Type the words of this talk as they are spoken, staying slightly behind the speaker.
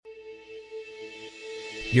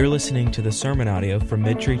You're listening to the sermon audio from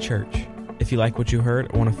Midtree Church. If you like what you heard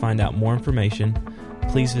or want to find out more information,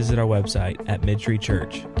 please visit our website at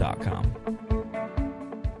midtreechurch.com.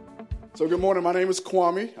 So good morning, my name is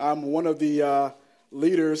Kwame. I'm one of the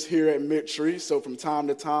leaders here at Midtree. So from time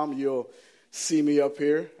to time, you'll see me up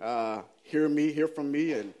here, hear from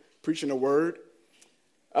me, and preaching the word.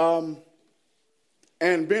 And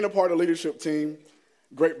being a part of the leadership team,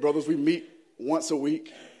 great brothers, we meet once a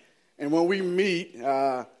week. And when we meet,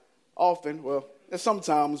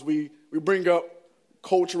 sometimes we bring up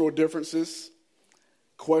cultural differences.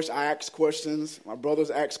 I ask questions, my brothers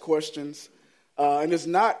ask questions. And it's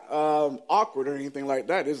not awkward or anything like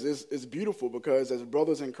that. It's beautiful because as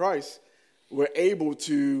brothers in Christ, we're able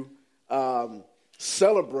to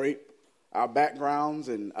celebrate our backgrounds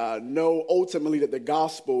and know ultimately that the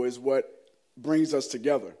gospel is what brings us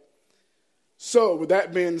together. So with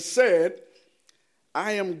that being said,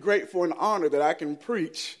 I am grateful and honored that I can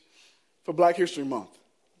preach for Black History Month.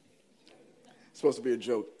 It's supposed to be a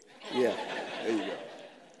joke. Yeah, there you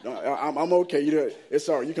go. No, I'm okay. It's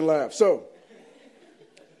all right. You can laugh. So,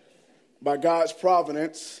 by God's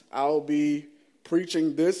providence, I'll be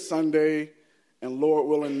preaching this Sunday and Lord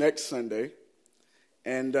willing next Sunday.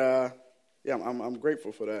 And I'm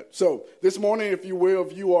grateful for that. So this morning, if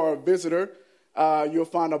you are a visitor, you'll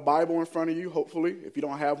find a Bible in front of you, hopefully, if you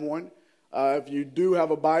don't have one. If you do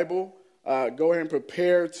have a Bible, go ahead and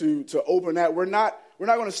prepare to open that. We're not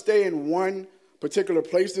going to stay in one particular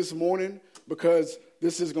place this morning because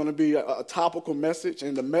this is going to be a topical message,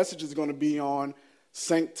 and the message is going to be on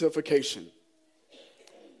sanctification.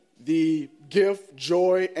 The gift,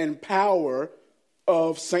 joy, and power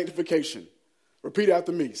of sanctification. Repeat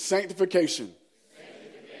after me. Sanctification.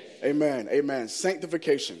 Amen. Amen.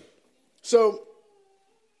 Sanctification. So,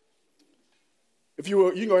 if you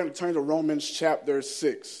will, you can go ahead and turn to Romans chapter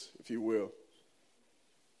 6, if you will.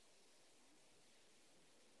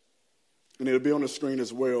 And it'll be on the screen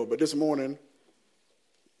as well. But this morning,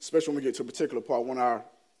 especially when we get to a particular part, when our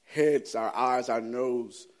heads, our eyes, our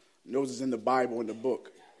nose is in the Bible, in the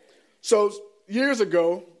book. So years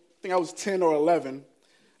ago, I think I was 10 or 11,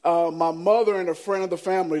 my mother and a friend of the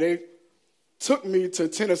family, they took me to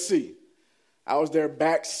Tennessee. I was their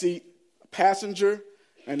backseat passenger,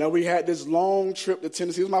 and we had this long trip to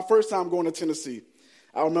Tennessee. It was my first time going to Tennessee.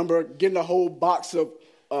 I remember getting a whole box of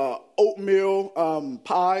oatmeal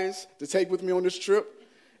pies to take with me on this trip.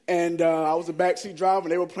 And I was a backseat driver,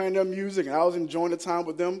 and they were playing their music, and I was enjoying the time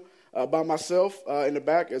with them by myself in the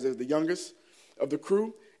back as the youngest of the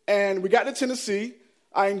crew. And we got to Tennessee.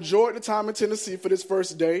 I enjoyed the time in Tennessee for this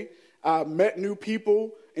first day. I met new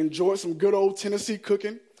people, enjoyed some good old Tennessee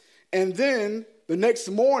cooking. And then the next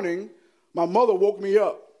morning, my mother woke me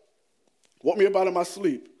up out of my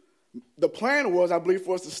sleep. The plan was, I believe,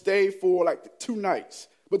 for us to stay for like 2 nights.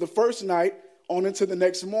 But the first night, on into the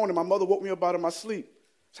next morning, my mother woke me up out of my sleep.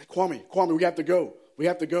 She's like, Kwame, we have to go.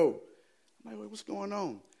 I'm like, wait, what's going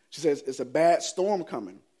on? She says, it's a bad storm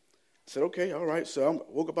coming. I said, okay, all right. So I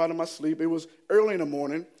woke up out of my sleep. It was early in the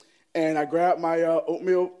morning, and I grabbed my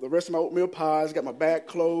the rest of my oatmeal pies, got my bag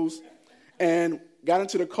closed, and got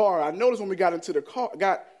into the car. I noticed when we got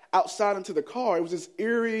outside into the car, it was this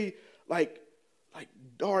eerie, like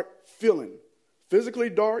dark feeling. Physically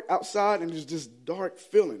dark outside, and just this dark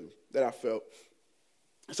feeling that I felt.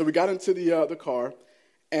 So we got into the car,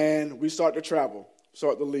 and we start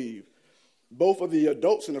to leave. Both of the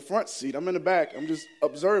adults in the front seat, I'm in the back, I'm just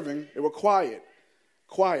observing. They were quiet.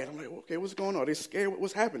 I'm like, okay, what's going on? Are they scared?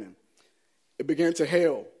 What's happening? It began to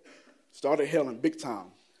hail, started hailing big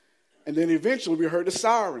time. And then eventually we heard the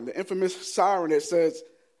siren, the infamous siren that says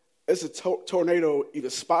it's a tornado either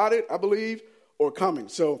spotted, I believe, or coming.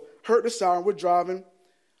 So heard the siren, we're driving,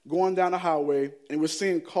 going down the highway, and we're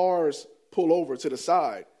seeing cars pull over to the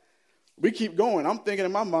side. We keep going. I'm thinking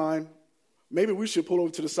in my mind, maybe we should pull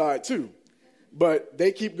over to the side too. But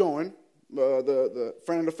they keep going. The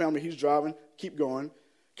friend of the family, he's driving, keep going.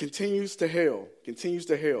 Continues to hail.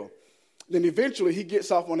 Then eventually he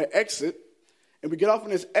gets off on the exit, and we get off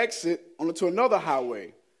on this exit onto another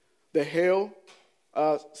highway. The hail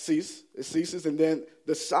ceases, and then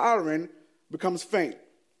the siren becomes faint.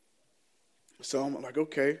 So I'm like,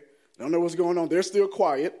 okay, I don't know what's going on. They're still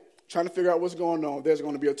quiet, trying to figure out what's going on. There's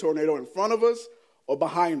going to be a tornado in front of us or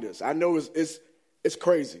behind us. I know it's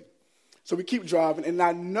crazy. So we keep driving, and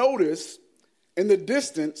I notice in the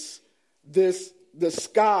distance, the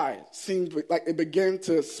sky seemed like it began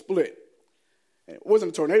to split. It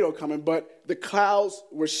wasn't a tornado coming, but the clouds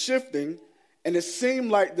were shifting, and it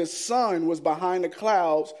seemed like the sun was behind the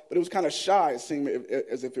clouds, but it was kind of shy, it seemed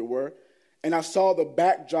as if it were. And I saw the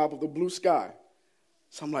backdrop of the blue sky.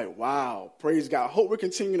 So I'm like, wow, praise God. I hope we're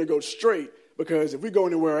continuing to go straight, because if we go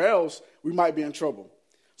anywhere else, we might be in trouble.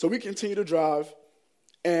 So we continue to drive,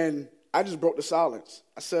 and I just broke the silence.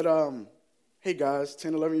 I said, hey, guys,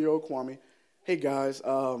 10, 11-year-old Kwame, hey, guys,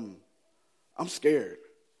 I'm scared.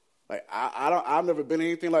 Like, I've never been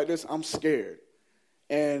anything like this. I'm scared.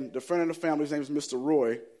 And the friend of the family, his name is Mr.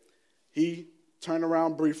 Roy, he turned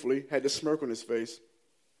around briefly, had this smirk on his face,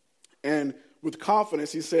 and with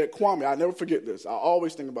confidence, he said, Kwame, I'll never forget this. I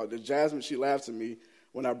always think about this. Jasmine, she laughs at me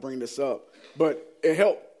when I bring this up, but it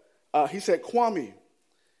helped. He said, Kwame,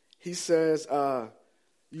 he says,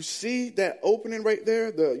 you see that opening right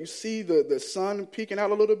there? You see the sun peeking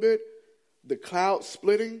out a little bit, the clouds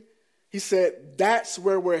splitting? He said, that's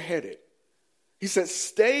where we're headed. He said,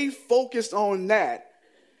 stay focused on that.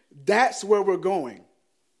 That's where we're going.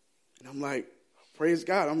 And I'm like, praise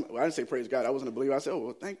God. I didn't say praise God. I wasn't a believer. I said,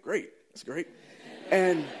 oh, well, great. That's great.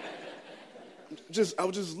 And I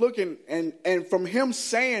was just looking, and from him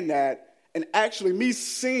saying that and actually me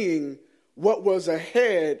seeing what was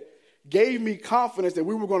ahead gave me confidence that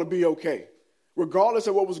we were going to be okay. Regardless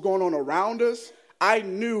of what was going on around us, I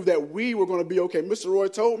knew that we were going to be okay. Mr. Roy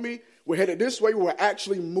told me we're headed this way. We were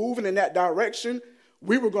actually moving in that direction.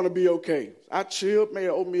 We were going to be okay. I chilled, made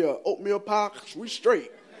an oatmeal pie. We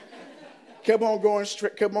straight. Kept on going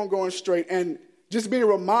straight. And just being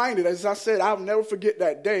reminded, as I said, I'll never forget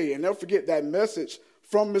that day and never forget that message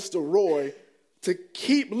from Mr. Roy to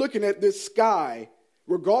keep looking at this sky.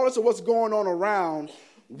 Regardless of what's going on around,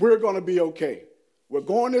 we're going to be okay. We're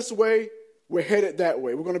going this way. We're headed that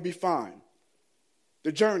way. We're going to be fine.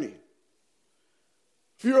 The journey.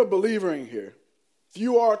 If you're a believer in here, if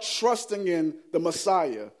you are trusting in the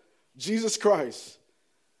Messiah, Jesus Christ,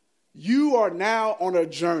 you are now on a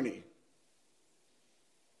journey.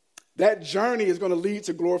 That journey is going to lead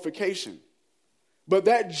to glorification. But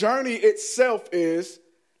that journey itself is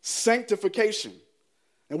sanctification.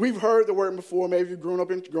 And we've heard the word before. Maybe you've grown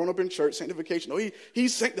up in church, sanctification. Oh,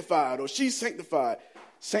 he's sanctified or she's sanctified.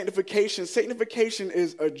 Sanctification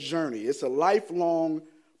is a journey. It's a lifelong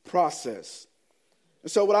process.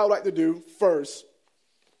 And so what I would like to do first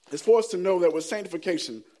is for us to know that with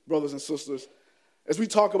sanctification, brothers and sisters, as we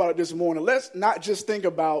talk about it this morning, let's not just think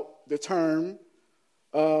about the term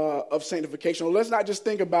of sanctification, or let's not just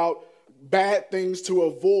think about bad things to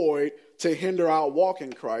avoid to hinder our walk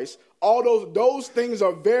in Christ. All those things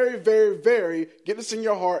are very, very, very, get this in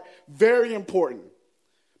your heart, very important.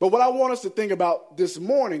 But what I want us to think about this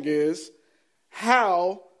morning is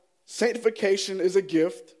how sanctification is a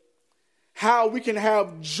gift, how we can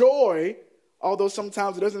have joy, although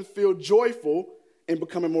sometimes it doesn't feel joyful in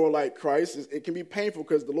becoming more like Christ. It can be painful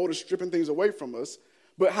because the Lord is stripping things away from us,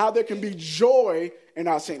 but how there can be joy in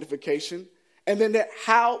our sanctification, and then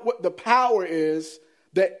what the power is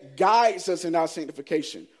that guides us in our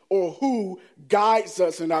sanctification, or who guides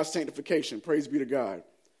us in our sanctification. Praise be to God.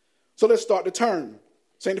 So let's start the term,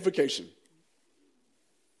 sanctification.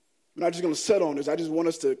 I'm not just going to set on this. I just want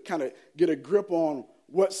us to kind of get a grip on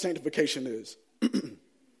what sanctification is.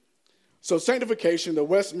 So sanctification, the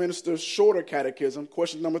Westminster Shorter Catechism,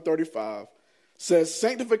 question number 35, says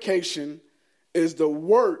sanctification is the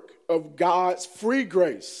work of God's free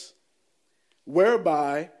grace,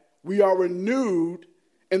 whereby we are renewed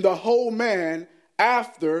in the whole man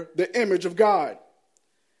after the image of God,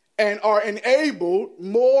 and are enabled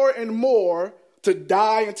more and more to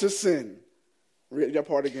die into sin. Read that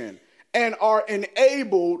part again. And are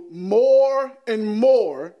enabled more and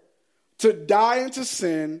more to die into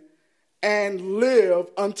sin and live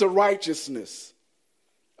unto righteousness.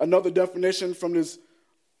 Another definition from this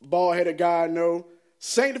bald-headed guy I know,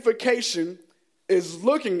 sanctification is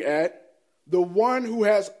looking at the one who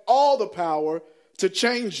has all the power to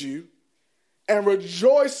change you and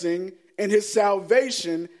rejoicing in his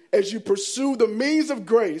salvation as you pursue the means of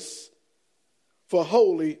grace for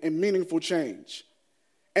holy and meaningful change.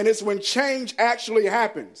 And it's when change actually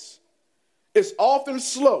happens. It's often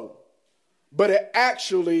slow, but it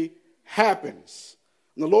actually happens.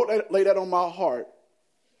 And the Lord laid that on my heart.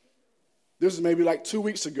 This is maybe like 2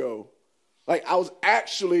 weeks ago. Like I was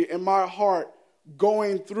actually in my heart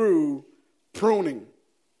going through pruning,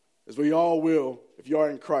 as we all will if you are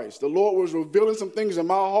in Christ. The Lord was revealing some things in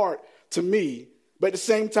my heart to me, but at the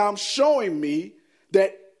same time showing me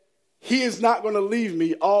that he is not going to leave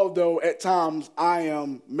me, although at times I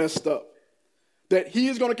am messed up. That he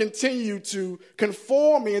is going to continue to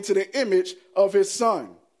conform me into the image of his son.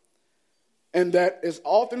 And that is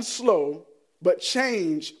often slow, but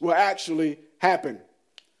change will actually happen.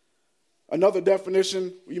 Another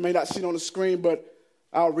definition, you may not see it on the screen, but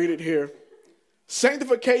I'll read it here.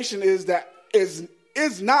 Sanctification is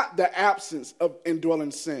is not the absence of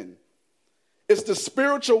indwelling sin. It's the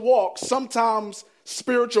spiritual walk, sometimes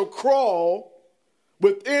spiritual crawl,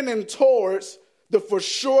 within and towards the for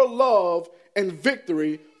sure love and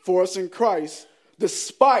victory for us in Christ,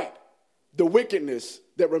 despite the wickedness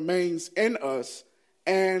that remains in us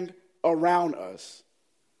and around us.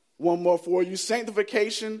 One more for you.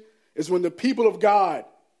 Sanctification is when the people of God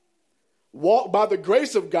walk by the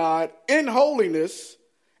grace of God in holiness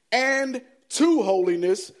and to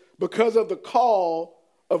holiness because of the call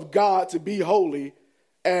of God to be holy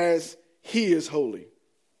as he is holy.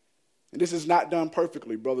 And this is not done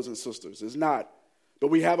perfectly, brothers and sisters. It's not. But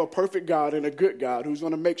we have a perfect God and a good God who's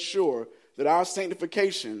going to make sure that our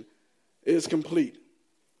sanctification is complete.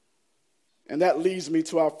 And that leads me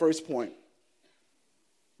to our first point,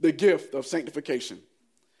 the gift of sanctification.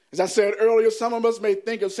 As I said earlier, some of us may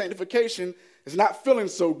think of sanctification as not feeling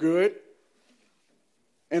so good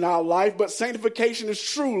in our life, but sanctification is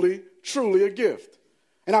truly, truly a gift.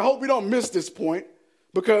 And I hope we don't miss this point,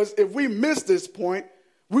 because if we miss this point,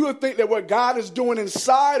 we would think that what God is doing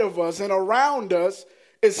inside of us and around us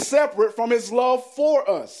is separate from his love for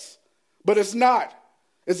us. But it's not.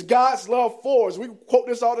 It's God's love for us. We quote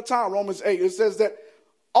this all the time, Romans 8. It says that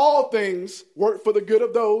all things work for the good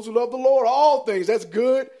of those who love the Lord. All things, that's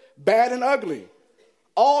good, bad, and ugly.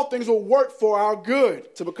 All things will work for our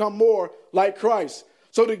good to become more like Christ.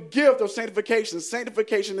 So the gift of sanctification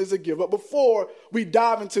is a gift. But before we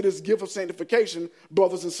dive into this gift of sanctification,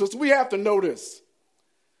 brothers and sisters, we have to know this.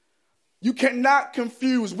 We cannot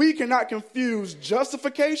confuse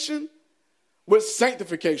justification with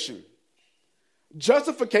sanctification.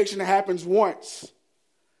 Justification happens once.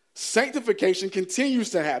 Sanctification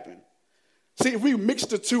continues to happen. See, if we mix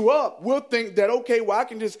the two up, we'll think that, okay, well, I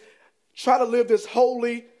can just try to live this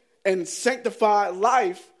holy and sanctified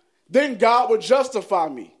life, then God will justify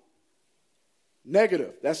me.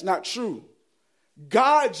 Negative. That's not true.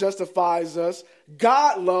 God justifies us.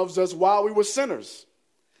 God loves us while we were sinners.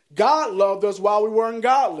 God loved us while we were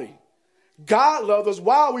ungodly. God loved us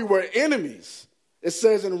while we were enemies. It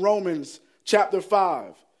says in Romans chapter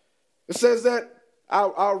 5. It says that,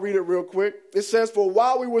 I'll read it real quick. It says, for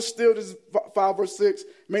while we were still, this is 5 verse 6,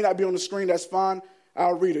 may not be on the screen, that's fine.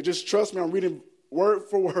 I'll read it. Just trust me, I'm reading word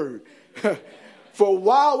for word. For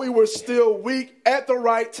while we were still weak, at the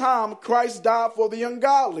right time, Christ died for the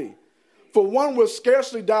ungodly. For one would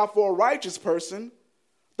scarcely die for a righteous person,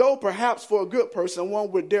 though perhaps for a good person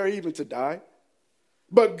one would dare even to die.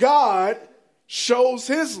 But God shows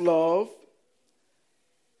his love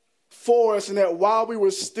for us in that while we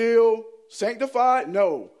were still sanctified,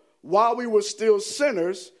 while we were still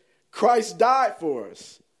sinners, Christ died for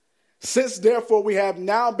us. Since therefore we have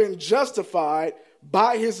now been justified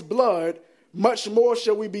by his blood, much more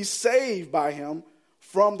shall we be saved by him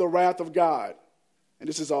from the wrath of God. And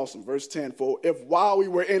this is awesome. Verse 10, for if while we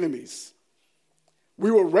were enemies,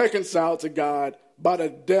 we were reconciled to God by the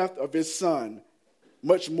death of his son,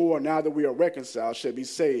 much more now that we are reconciled shall be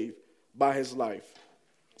saved by his life.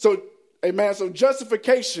 So, amen. So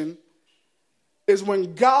justification is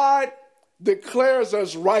when God declares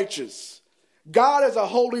us righteous. God as a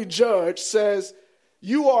holy judge says,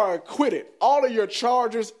 you are acquitted. All of your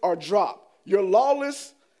charges are dropped. You're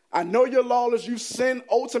lawless. I know you're lawless. You sinned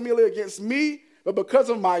ultimately against me, but because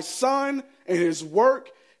of my son and his work,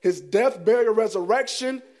 his death, burial,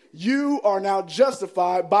 resurrection, you are now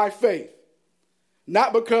justified by faith.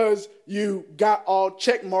 Not because you got all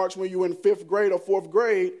check marks when you were in 5th grade or 4th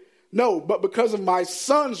grade. No, but because of my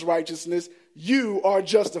son's righteousness, you are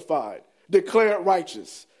justified, declared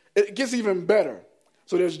righteous. It gets even better.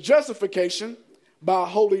 So there's justification by a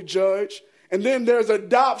holy judge, and then there's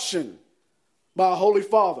adoption by a holy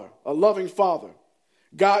father, a loving father.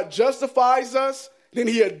 God justifies us, then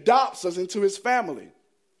he adopts us into his family.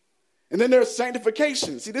 And then there's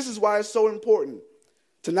sanctification. See, this is why it's so important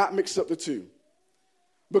to not mix up the two.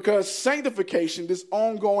 Because sanctification, this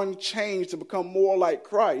ongoing change to become more like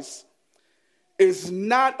Christ, is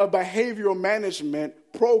not a behavioral management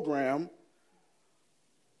program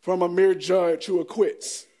from a mere judge who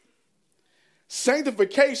acquits.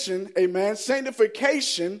 Sanctification, amen,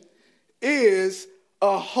 sanctification is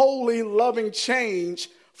a holy, loving change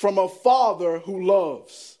from a father who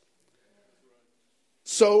loves.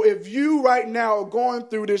 So if you right now are going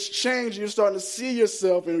through this change, you're starting to see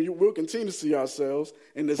yourself, and you will continue to see ourselves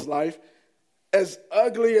in this life, as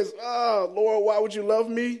ugly as, Lord, why would you love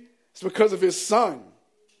me? It's because of his son.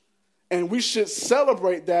 And we should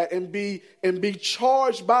celebrate that and be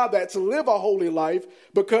charged by that to live a holy life,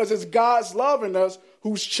 because it's God's love in us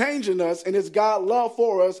who's changing us, and it's God's love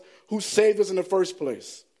for us who saved us in the first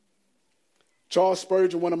place. Charles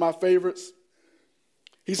Spurgeon, one of my favorites,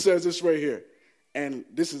 he says this right here, and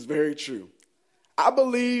this is very true.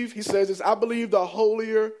 He says this, I believe the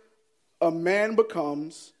holier a man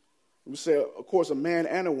becomes, we say, of course, a man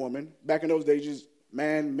and a woman. Back in those days, just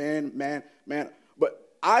man.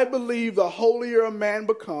 But I believe the holier a man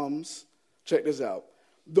becomes, check this out,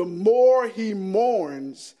 the more he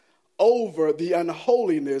mourns over the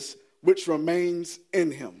unholiness which remains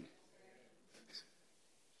in him.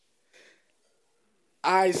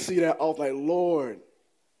 I see that often, like, Lord,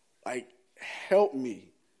 like, help me.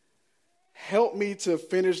 Help me to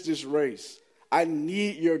finish this race. I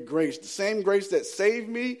need your grace. The same grace that saved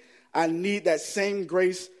me, I need that same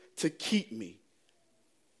grace to keep me.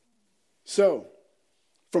 So,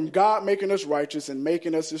 from God making us righteous and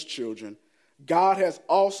making us his children, God has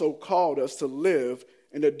also called us to live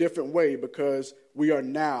in a different way because we are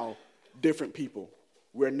now different people.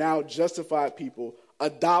 We're now justified people,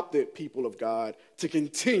 adopted people of God to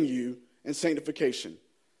continue in sanctification.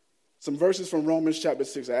 Some verses from Romans chapter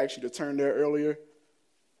 6. I asked you to turn there earlier.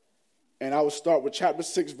 And I will start with chapter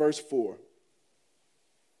 6, verse 4.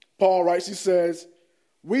 Paul writes, he says,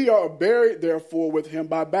 we are buried, therefore, with him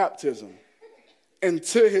by baptism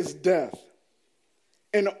into his death,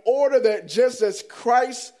 in order that just as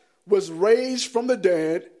Christ was raised from the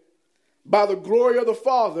dead by the glory of the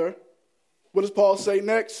Father, what does Paul say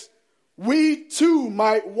next? We too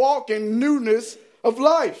might walk in newness of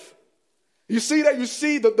life. You see that? You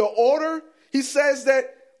see the order? He says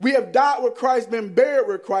that we have died with Christ, been buried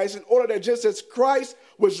with Christ, in order that just as Christ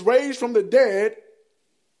was raised from the dead,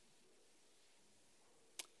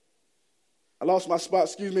 I lost my spot,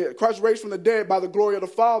 excuse me. Christ raised from the dead by the glory of the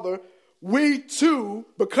Father. We too,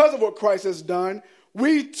 because of what Christ has done,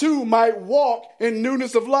 we too might walk in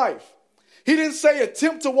newness of life. He didn't say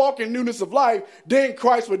attempt to walk in newness of life, then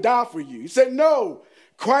Christ would die for you. He said, no,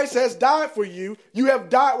 Christ has died for you. You have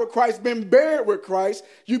died with Christ, been buried with Christ.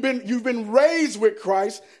 You've been raised with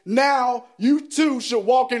Christ. Now you too should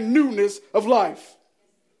walk in newness of life.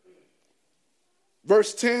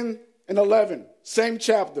 Verse 10 and 11, same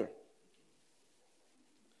chapter.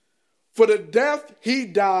 For the death he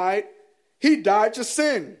died to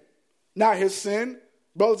sin. Not his sin.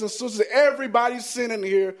 Brothers and sisters, everybody's sinning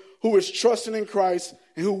here who is trusting in Christ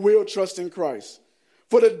and who will trust in Christ.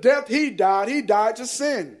 For the death he died to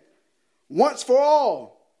sin. Once for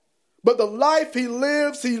all. But the life he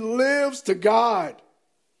lives to God.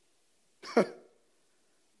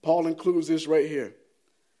 Paul includes this right here.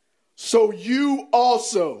 So you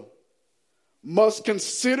also must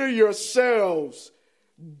consider yourselves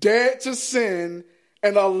dead to sin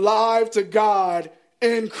and alive to God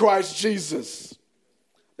in Christ Jesus.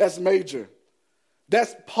 That's major.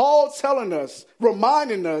 That's Paul telling us,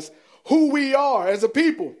 reminding us who we are as a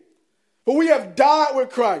people. For we have died with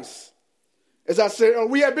Christ. As I said,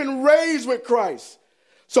 we have been raised with Christ.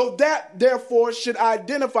 So that, therefore, should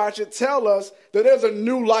tell us that there's a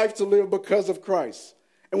new life to live because of Christ.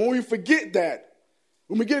 And when we forget that,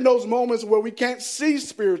 when we get in those moments where we can't see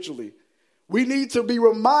spiritually, we need to be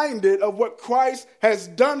reminded of what Christ has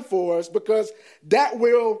done for us, because that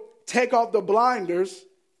will take off the blinders,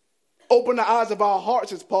 open the eyes of our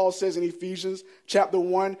hearts, as Paul says in Ephesians chapter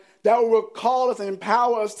 1. That will call us and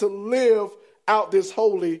empower us to live out this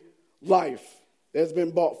holy life that's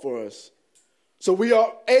been bought for us. So we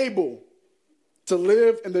are able to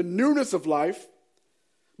live in the newness of life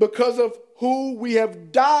because of who we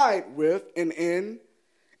have died with and in,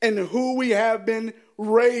 and who we have been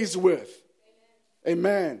raised with.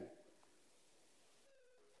 Amen.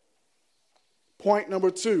 Point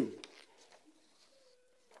number 2.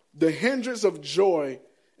 The hindrance of joy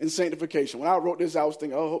in sanctification. When I wrote this, I was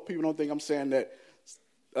thinking, I hope people don't think I'm saying that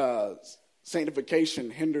sanctification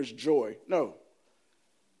hinders joy. No.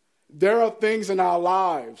 There are things in our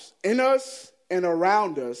lives, in us and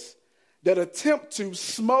around us, that attempt to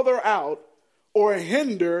smother out or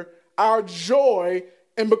hinder our joy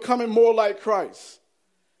in becoming more like Christ.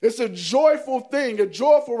 It's a joyful thing, a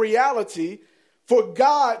joyful reality for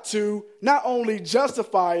God to not only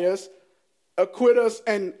justify us, acquit us,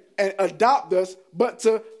 and adopt us, but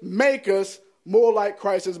to make us more like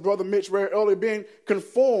Christ. As Brother Mitch read earlier, being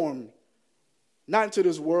conformed, not into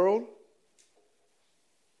this world,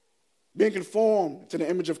 being conformed to the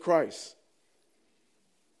image of Christ.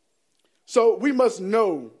 So we must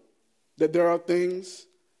know that there are things,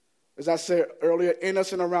 as I said earlier, in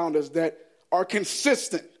us and around us that are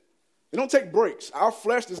consistent. They don't take breaks. Our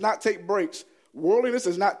flesh does not take breaks. Worldliness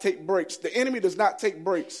does not take breaks. The enemy does not take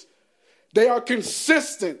breaks. They are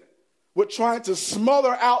consistent with trying to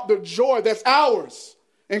smother out the joy that's ours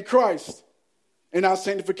in Christ in our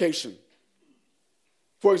sanctification.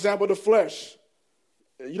 For example, the flesh.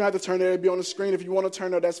 You don't have to turn there, it'll be on the screen. If you want to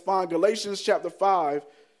turn there, that's fine. Galatians chapter 5,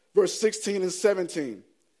 verse 16 and 17.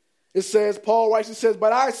 It says, Paul writes, he says,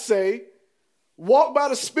 but I say, walk by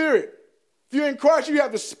the Spirit. If you're in Christ, you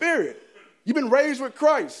have the Spirit. You've been raised with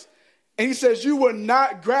Christ. And he says, you will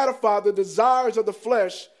not gratify the desires of the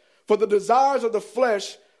flesh, for the desires of the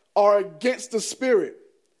flesh are against the Spirit,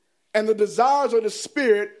 and the desires of the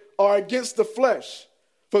Spirit are against the flesh.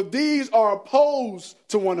 For these are opposed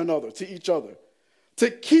to one another, to each other, to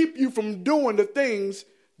keep you from doing the things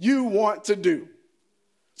you want to do.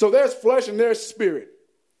 So there's flesh and there's spirit.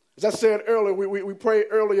 As I said earlier, we prayed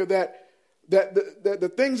earlier that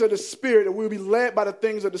the things of the Spirit, that we'll be led by the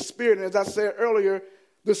things of the Spirit. And as I said earlier,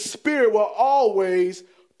 the Spirit will always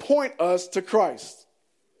point us to Christ.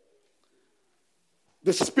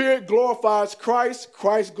 The Spirit glorifies Christ.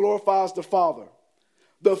 Christ glorifies the Father.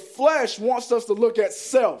 The flesh wants us to look at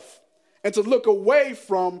self and to look away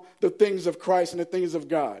from the things of Christ and the things of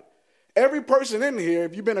God. Every person in here,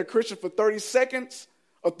 if you've been a Christian for 30 seconds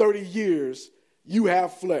or 30 years, you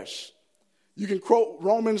have flesh. You can quote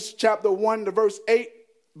Romans chapter 1 to verse 8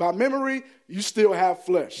 by memory, you still have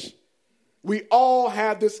flesh. We all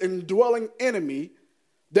have this indwelling enemy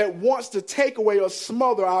that wants to take away or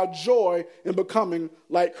smother our joy in becoming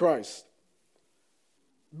like Christ.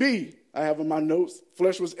 B, I have in my notes,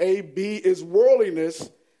 flesh was A. B is worldliness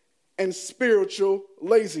and spiritual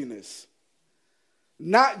laziness.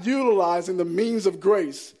 Not utilizing the means of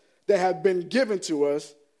grace that have been given to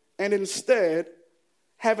us, and instead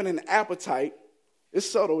having an appetite, it's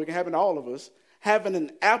subtle, it can happen to all of us, having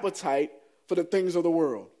an appetite for the things of the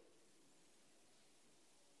world.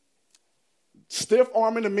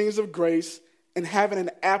 Stiff-arming the means of grace and having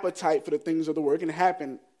an appetite for the things of the world. It can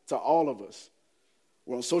happen to all of us.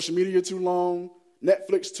 We're on social media too long,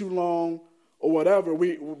 Netflix too long, or whatever.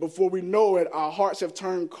 Before we know it, our hearts have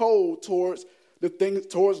turned cold towards the things,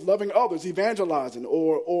 towards loving others, evangelizing,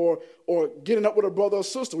 or getting up with a brother or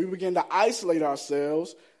sister. We begin to isolate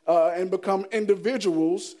ourselves and become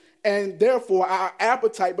individuals, and therefore our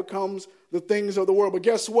appetite becomes the things of the world. But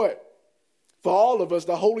guess what? For all of us,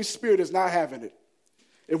 the Holy Spirit is not having it.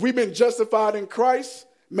 If we've been justified in Christ,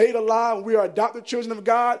 made alive, and we are adopted children of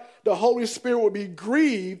God, the Holy Spirit will be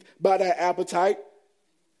grieved by that appetite.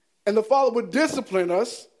 And the Father would discipline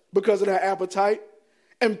us because of that appetite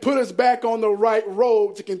and put us back on the right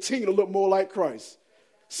road to continue to look more like Christ.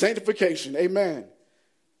 Sanctification, amen.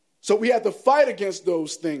 So we have to fight against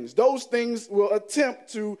those things. Those things will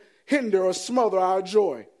attempt to hinder or smother our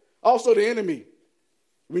joy. Also the enemy.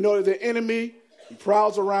 We know that the enemy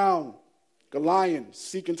prowls around, like a lion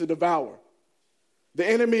seeking to devour. The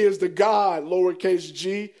enemy is the God, lowercase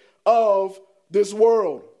g, of this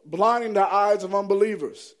world, blinding the eyes of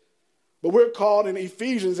unbelievers. But we're called in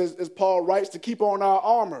Ephesians, as Paul writes, to keep on our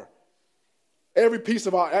armor, every piece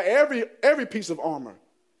of armor,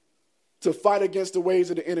 to fight against the ways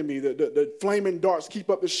of the enemy. The flaming darts keep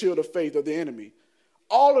up the shield of faith of the enemy.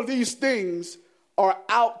 All of these things are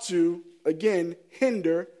out to, again,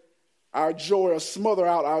 hinder our joy or smother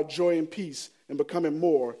out our joy and peace and becoming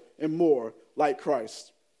more and more like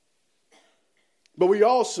Christ. But we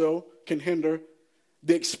also can hinder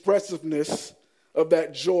the expressiveness of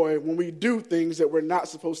that joy when we do things that we're not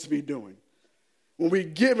supposed to be doing, when we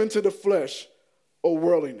give into the flesh or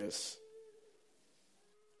worldliness.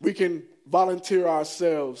 We can volunteer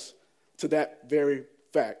ourselves to that very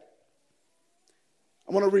fact.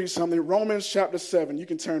 I want to read something. Romans chapter 7. You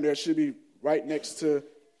can turn there. It should be right next to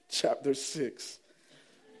chapter 6.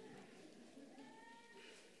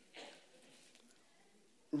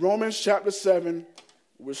 Romans chapter 7.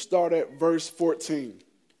 We'll start at verse 14.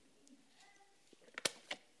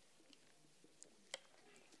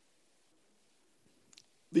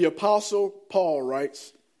 The Apostle Paul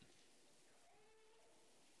writes,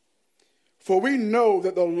 "For we know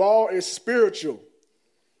that the law is spiritual,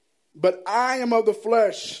 but I am of the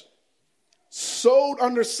flesh, sold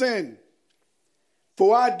under sin.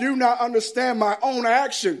 For I do not understand my own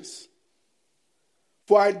actions.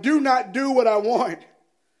 For I do not do what I want,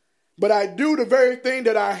 but I do the very thing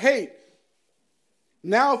that I hate.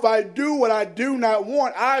 Now if I do what I do not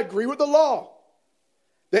want, I agree with the law,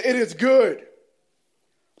 that it is good.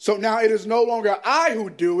 So now it is no longer I who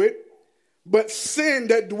do it, but sin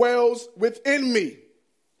that dwells within me.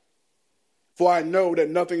 For I know that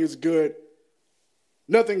nothing good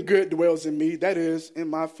dwells in me, that is, in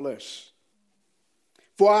my flesh.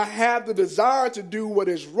 For I have the desire to do what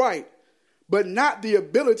is right, but not the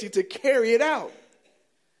ability to carry it out.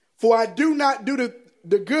 For I do not do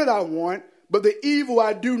the good I want, but the evil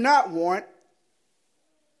I do not want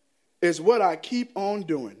is what I keep on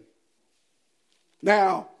doing.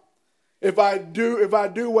 Now, If I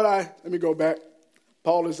do what let me go back.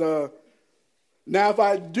 Paul is, now if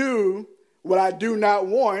I do what I do not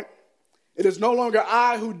want, it is no longer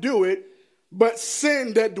I who do it, but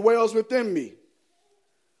sin that dwells within me.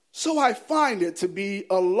 So I find it to be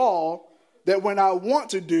a law that when I want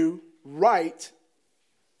to do right,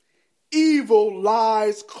 evil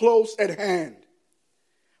lies close at hand.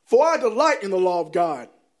 For I delight in the law of God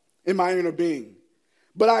in my inner being.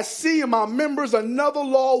 But I see in my members another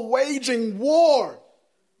law waging war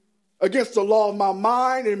against the law of my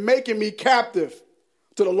mind and making me captive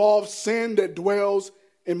to the law of sin that dwells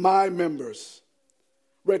in my members.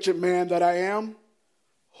 Wretched man that I am,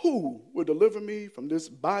 who will deliver me from this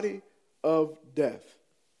body of death?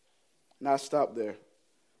 Now stop there.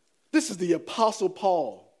 This is the Apostle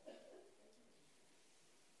Paul.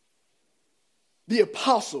 The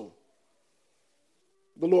apostle,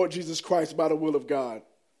 the Lord Jesus Christ, by the will of God.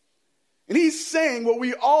 And he's saying what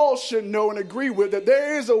we all should know and agree with, that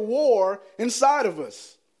there is a war inside of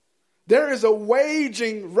us. There is a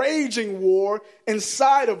raging war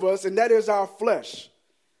inside of us, and that is our flesh.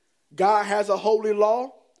 God has a holy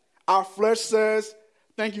law. Our flesh says,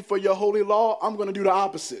 thank you for your holy law. I'm going to do the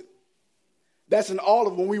opposite. That's in all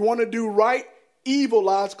of them. When we want to do right, evil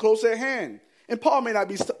lies close at hand. And Paul may not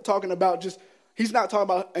be talking about he's not talking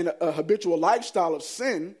about a habitual lifestyle of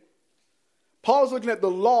sin. Paul's looking at the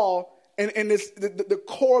law, and the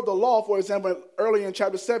core of the law, for example, earlier in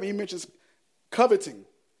chapter 7, he mentions coveting.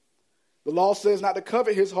 The law says not to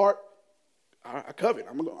covet his heart. I covet.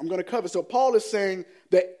 I'm going to covet. So Paul is saying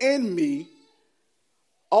that in me,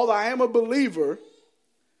 although I am a believer,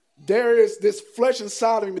 there is this flesh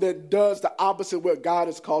inside of me that does the opposite of what God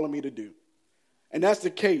is calling me to do. And that's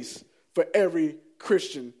the case for every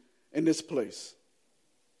Christian in this place.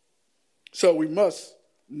 So we must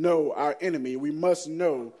know our enemy. We must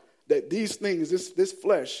know that these things, this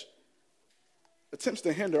flesh, attempts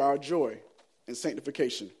to hinder our joy and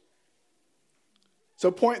sanctification.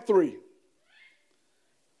 So point 3,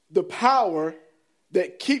 the power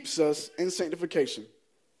that keeps us in sanctification.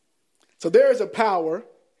 So there is a power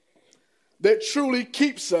that truly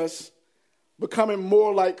keeps us becoming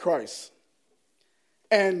more like Christ.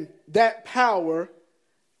 And that power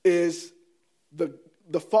is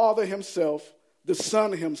the Father himself, the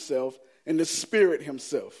Son himself, and the Spirit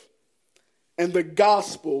himself. And the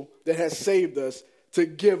gospel that has saved us to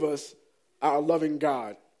give us our loving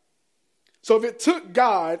God. So if it took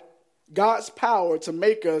God's power to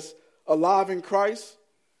make us alive in Christ,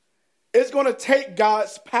 it's going to take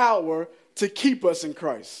God's power to keep us in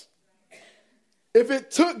Christ. If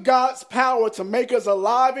it took God's power to make us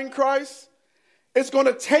alive in Christ, it's going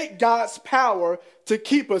to take God's power to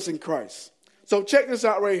keep us in Christ. So check this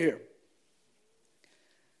out right here.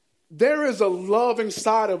 There is a love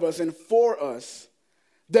inside of us and for us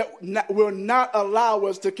that will not allow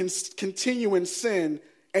us to continue in sin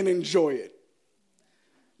and enjoy it.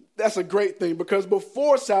 That's a great thing, because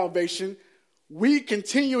before salvation, we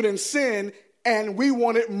continued in sin and we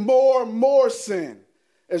wanted more sin.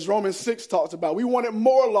 As Romans 6 talks about, we wanted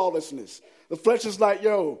more lawlessness. The flesh is like,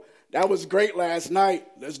 yo, that was great last night.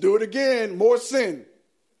 Let's do it again. More sin.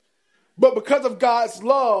 But because of God's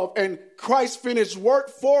love and Christ's finished work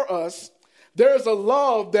for us, there's a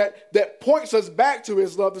love that points us back to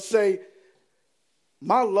his love to say,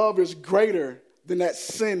 my love is greater than that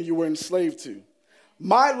sin you were enslaved to.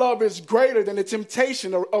 My love is greater than the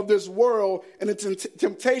temptation of this world and the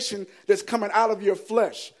temptation that's coming out of your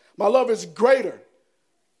flesh. My love is greater.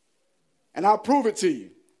 And I'll prove it to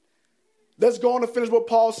you. Let's go on to finish what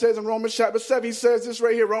Paul says in Romans chapter 7. He says this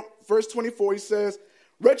right here, verse 24. He says,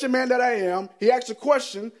 wretched man that I am, he asks a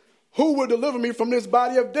question, who will deliver me from this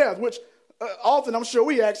body of death? Which often I'm sure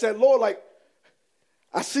we ask that, Lord, like,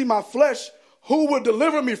 I see my flesh, who will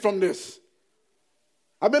deliver me from this?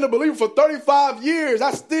 I've been a believer for 35 years.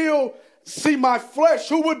 I still see my flesh.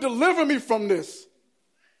 Who would deliver me from this?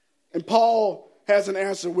 And Paul has an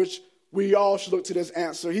answer, which we all should look to this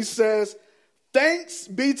answer. He says, thanks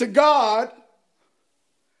be to God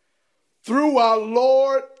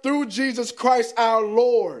through Jesus Christ our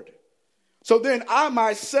Lord. So then I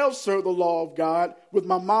myself serve the law of God with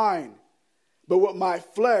my mind, but with my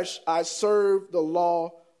flesh I serve the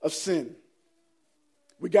law of sin.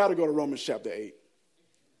 We got to go to Romans chapter 8.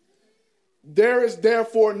 There is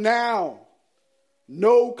therefore now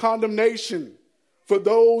no condemnation for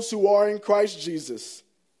those who are in Christ Jesus.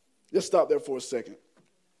 Just stop there for a second.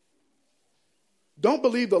 Don't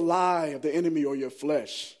believe the lie of the enemy or your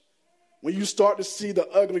flesh when you start to see the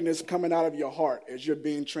ugliness coming out of your heart as you're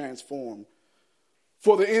being transformed.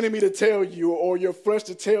 For the enemy to tell you, or your flesh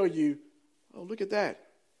to tell you, oh, look at that.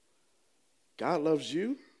 God loves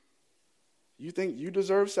you. You think you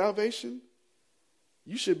deserve salvation?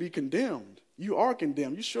 You should be condemned. You are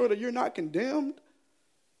condemned. You sure that you're not condemned?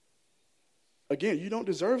 Again, you don't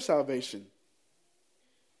deserve salvation.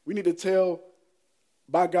 We need to tell,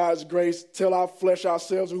 by God's grace, tell our flesh,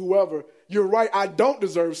 ourselves, or whoever, you're right, I don't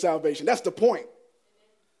deserve salvation. That's the point.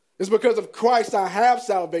 It's because of Christ I have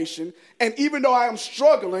salvation. And even though I am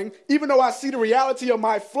struggling, even though I see the reality of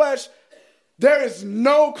my flesh, there is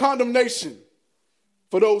no condemnation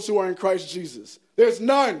for those who are in Christ Jesus. There's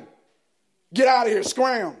none. Get out of here,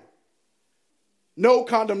 scram. No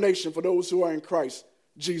condemnation for those who are in Christ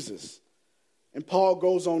Jesus. And Paul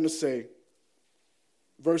goes on to say,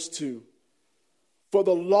 verse 2, for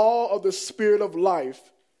the law of the Spirit of life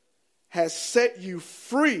has set you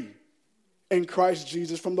free in Christ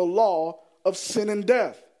Jesus from the law of sin and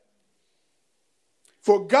death.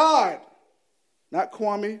 For God, not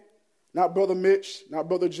Kwame, not Brother Mitch, not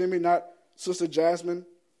Brother Jimmy, not Sister Jasmine,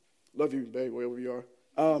 love you, babe, wherever you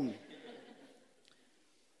are.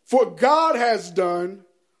 For God has done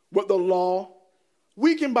what the law,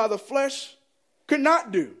 weakened by the flesh, could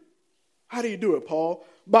not do. How do you do it, Paul?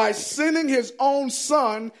 By sending his own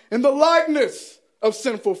Son in the likeness of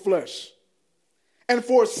sinful flesh. And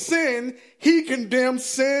for sin, he condemned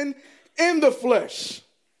sin in the flesh.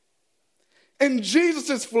 In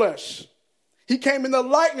Jesus' flesh, he came in the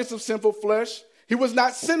likeness of sinful flesh. He was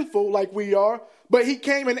not sinful like we are, but he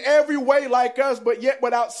came in every way like us, but yet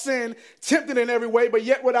without sin, tempted in every way, but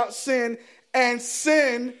yet without sin, and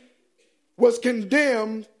sin was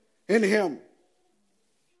condemned in him.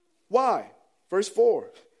 Why? Verse 4,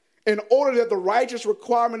 in order that the righteous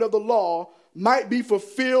requirement of the law might be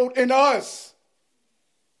fulfilled in us,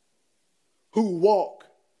 who walk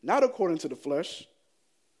not according to the flesh,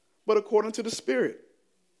 but according to the Spirit.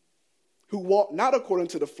 Who walk not according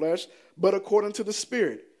to the flesh, but according to the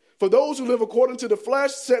Spirit. For those who live according to the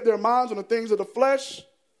flesh set their minds on the things of the flesh,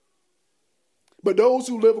 but those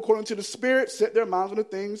who live according to the Spirit set their minds on the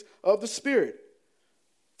things of the Spirit.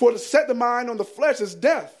 For to set the mind on the flesh is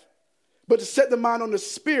death, but to set the mind on the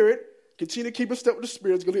Spirit, continue to keep in step with the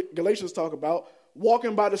Spirit, as Galatians talk about,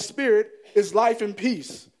 walking by the Spirit is life and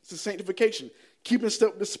peace. It's a sanctification. Keep in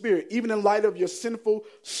step with the Spirit, even in light of your sinful,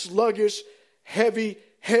 sluggish, heavy,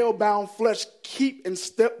 hell-bound flesh. Keep in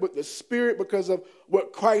step with the Spirit because of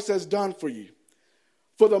what Christ has done for you.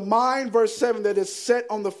 For the mind, verse 7, that is set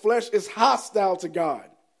on the flesh is hostile to God.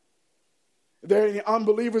 Are there any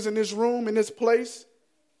unbelievers in this room, in this place?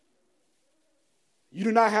 You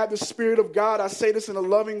do not have the Spirit of God. I say this in a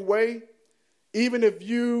loving way. Even if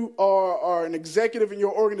you are an executive in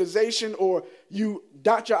your organization, or you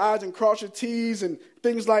dot your I's and cross your T's and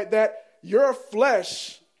things like that, your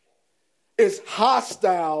flesh is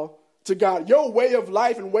hostile to God. Your way of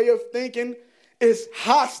life and way of thinking is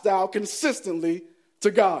hostile consistently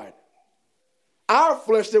to God. Our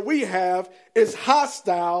flesh that we have is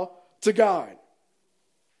hostile to God.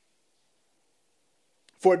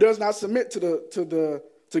 For it does not submit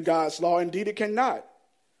to God's law. Indeed, it cannot.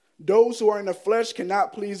 Those who are in the flesh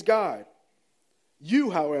cannot please God.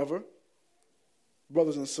 You, however,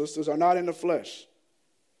 brothers and sisters, are not in the flesh,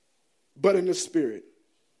 but in the Spirit.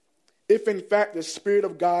 If in fact the Spirit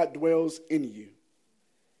of God dwells in you.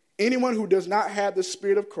 Anyone who does not have the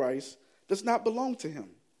Spirit of Christ does not belong to him.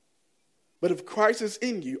 But if Christ is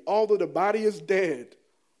in you, although the body is dead,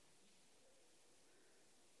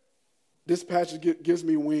 this passage gives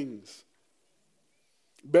me wings.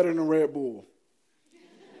 Better than Red Bull.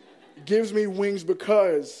 Gives me wings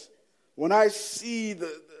because when I see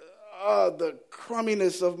the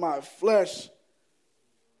crumminess of my flesh,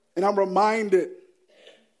 and I'm reminded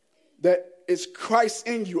that it's Christ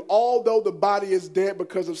in you, although the body is dead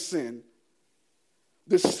because of sin,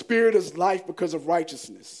 the Spirit is life because of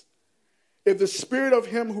righteousness. If the Spirit of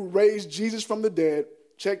him who raised Jesus from the dead,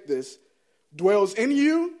 check this, dwells in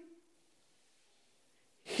you,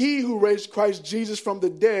 he who raised Christ Jesus from the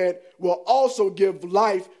dead will also give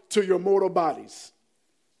life to your mortal bodies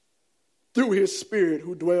through his Spirit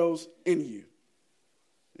who dwells in you.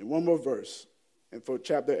 And one more verse, and for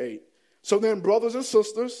chapter 8. So then, brothers and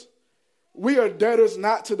sisters, we are debtors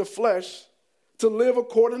not to the flesh to live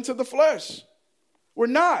according to the flesh. We're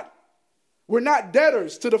not. We're not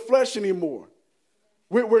debtors to the flesh anymore.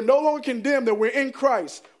 We're no longer condemned, that we're in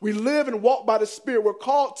Christ. We live and walk by the Spirit. We're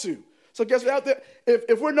called to. So guess what? Out there,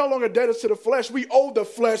 if we're no longer debtors to the flesh, we owe the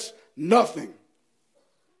flesh nothing.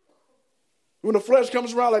 When the flesh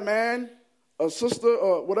comes around, like, man, a sister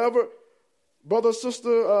or whatever, brother, sister,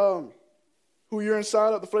 who you're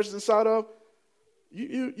inside of, the flesh is inside of,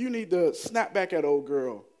 you need to snap back at old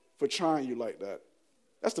girl for trying you like that.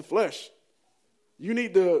 That's the flesh. You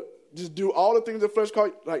need to just do all the things the flesh calls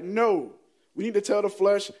you. Like, no, We need to tell the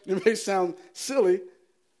flesh, it may sound silly.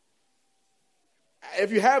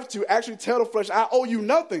 If you have to, actually tell the flesh, I owe you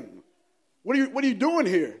nothing. What are you doing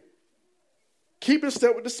here? Keep in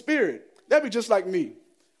step with the Spirit. That'd be just like me.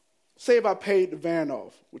 Say if I paid the van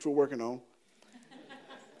off, which we're working on.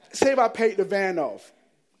 Say if I paid the van off.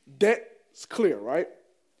 Debt's clear, right?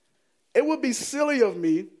 It would be silly of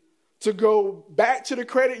me to go back to the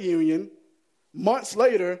credit union months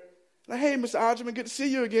later, like, hey, Mr. Odgerman, good to see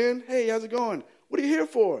you again. Hey, how's it going? What are you here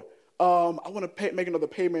for? I want to make another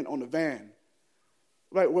payment on the van.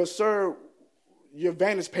 Like, well, sir, your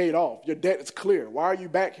van is paid off. Your debt is clear. Why are you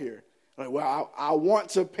back here? Like, well, I want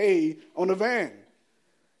to pay on the van.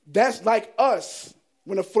 That's like us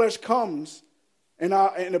when the flesh comes and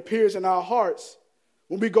appears in our hearts.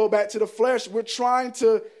 When we go back to the flesh, we're trying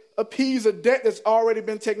to appease a debt that's already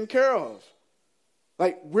been taken care of.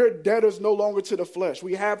 Like, we're debtors no longer to the flesh.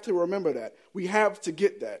 We have to remember that. We have to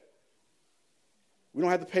get that. We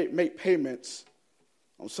don't have to make payments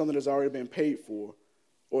on something that's already been paid for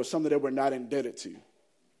or something that we're not indebted to.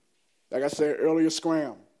 Like I said earlier,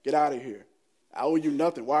 scram. Get out of here. I owe you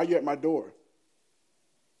nothing. Why are you at my door?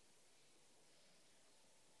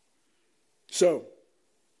 So,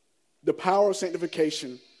 the power of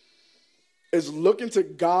sanctification is looking to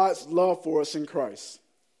God's love for us in Christ.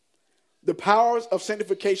 The powers of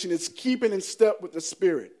sanctification is keeping in step with the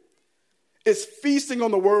Spirit. It's feasting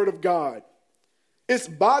on the Word of God. It's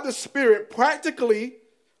by the Spirit practically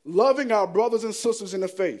loving our brothers and sisters in the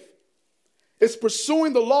faith. It's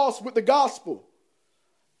pursuing the lost with the gospel.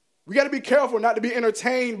 We got to be careful not to be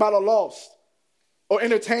entertained by the lost or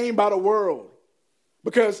entertained by the world.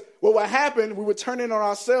 Because what would happen, we would turn in on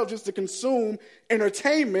ourselves just to consume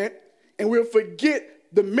entertainment, and we'll forget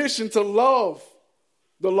the mission to love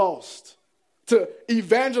the lost, to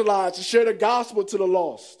evangelize, to share the gospel to the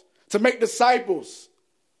lost, to make disciples,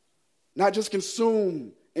 not just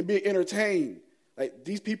consume and be entertained. Like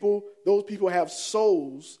those people have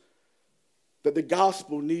souls that the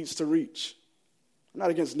gospel needs to reach. I'm not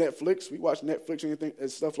against Netflix. We watch Netflix and anything and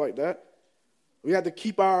stuff like that. We have to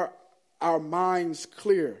keep our minds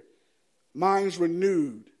clear, minds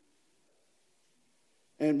renewed,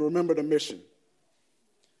 and remember the mission.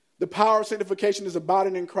 The power of sanctification is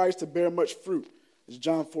abiding in Christ to bear much fruit, as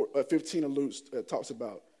John 15 talks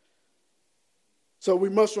about. So we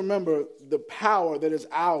must remember the power that is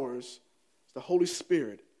ours, the Holy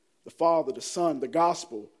Spirit, the Father, the Son, the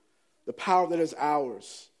gospel, the power that is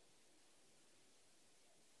ours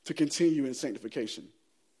to continue in sanctification.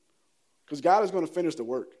 Because God is going to finish the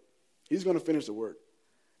work. He's going to finish the work.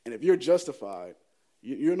 And if you're justified,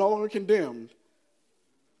 you're no longer condemned,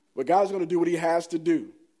 but God's going to do what he has to do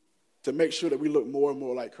to make sure that we look more and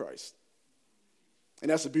more like Christ. And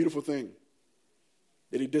that's a beautiful thing,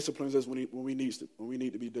 that he disciplines us when we need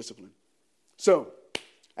to be disciplined. So,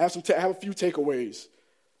 I have a few takeaways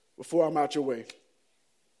before I'm out your way.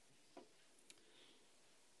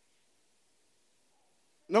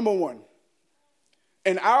 Number one,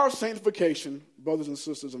 in our sanctification, brothers and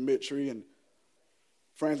sisters of Mid-Tree and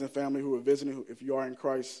friends and family who are visiting, if you are in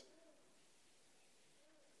Christ,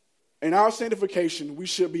 in our sanctification, we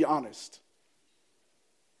should be honest.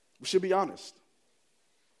 We should be honest.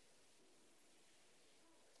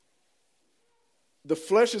 The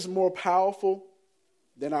flesh is more powerful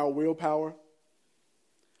than our willpower.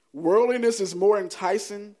 Worldliness is more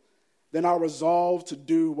enticing than our resolve to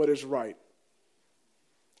do what is right.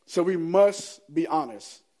 So we must be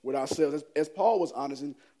honest with ourselves, as Paul was honest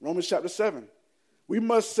in Romans chapter 7. We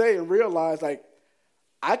must say and realize, like,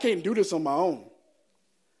 I can't do this on my own.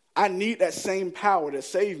 I need that same power that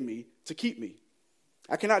saved me to keep me.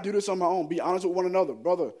 I cannot do this on my own. Be honest with one another.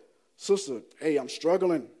 Brother, sister, hey, I'm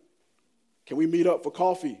struggling. Can we meet up for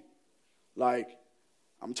coffee? Like,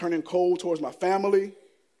 I'm turning cold towards my family.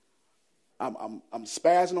 I'm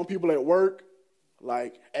spazzing on people at work.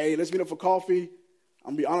 Like, hey, let's meet up for coffee.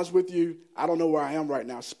 I'm going to be honest with you. I don't know where I am right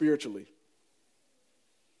now spiritually.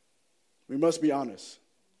 We must be honest.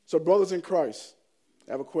 So, brothers in Christ,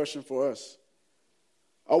 I have a question for us.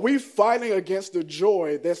 Are we fighting against the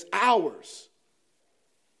joy that's ours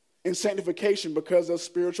in sanctification because of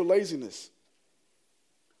spiritual laziness?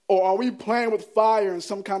 Or are we playing with fire in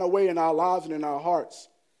some kind of way in our lives and in our hearts,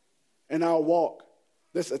 in our walk,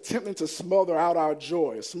 that's attempting to smother our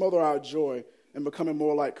joy and becoming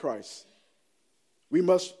more like Christ? We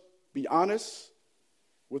must be honest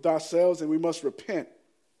with ourselves, and we must repent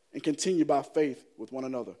and continue by faith with one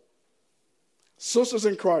another. Sisters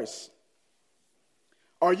in Christ,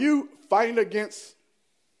 are you fighting against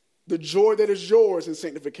the joy that is yours in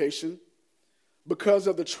sanctification because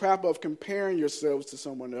of the trap of comparing yourselves to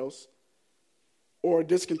someone else, or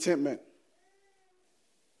discontentment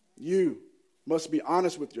you must be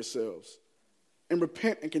honest with yourselves and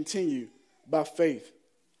repent and continue by faith.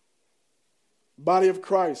 Body of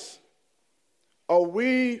Christ, are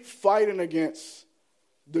we fighting against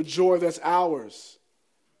the joy that's ours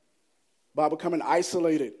by becoming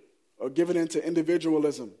isolated or giving into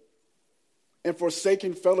individualism and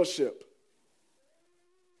forsaking fellowship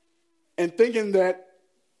and thinking that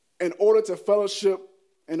in order to fellowship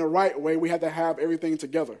in the right way, we have to have everything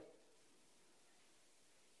together?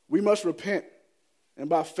 We must repent and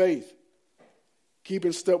by faith keep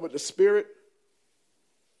in step with the Spirit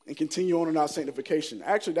and continue on in our sanctification.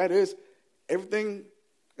 Actually, that is everything,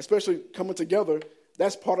 especially coming together,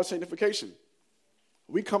 that's part of sanctification.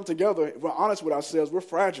 We come together, if we're honest with ourselves, we're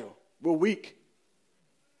fragile, we're weak.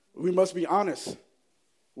 We must be honest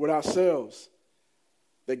with ourselves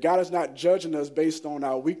that God is not judging us based on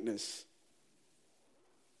our weakness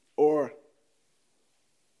or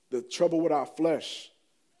the trouble with our flesh.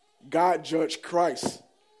 God judged Christ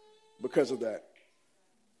because of that.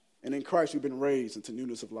 And in Christ, we've been raised into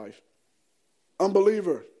newness of life.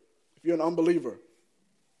 Unbeliever, if you're an unbeliever,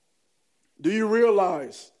 do you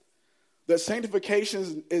realize that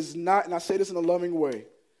sanctification is not, and I say this in a loving way,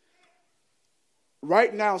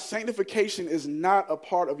 right now, sanctification is not a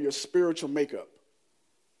part of your spiritual makeup.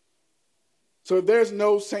 So if there's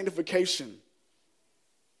no sanctification,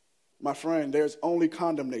 my friend, there's only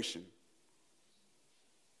condemnation.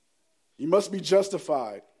 You must be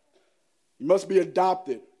justified. You must be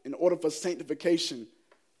adopted in order for sanctification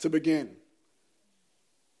to begin.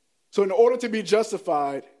 So in order to be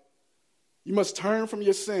justified, you must turn from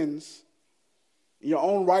your sins and your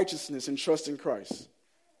own righteousness and trust in Christ.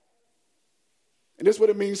 And this is what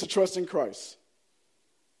it means to trust in Christ.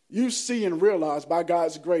 You see and realize by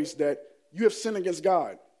God's grace that you have sinned against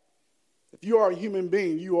God. If you are a human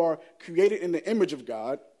being, you are created in the image of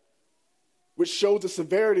God, which shows the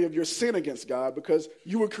severity of your sin against God because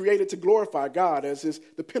you were created to glorify God as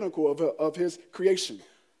the pinnacle of his creation.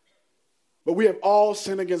 But we have all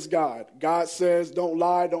sinned against God. God says, don't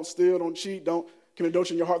lie, don't steal, don't cheat, don't commit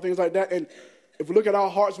adultery in your heart, things like that. And if we look at our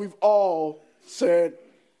hearts, we've all said,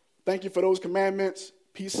 thank you for those commandments.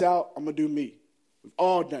 Peace out. I'm going to do me. We've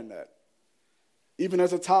all done that. Even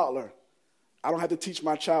as a toddler, I don't have to teach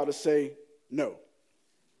my child to say no.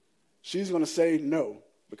 She's going to say no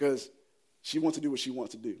because she wants to do what she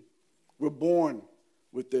wants to do. We're born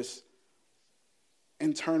with this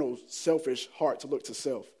internal selfish heart to look to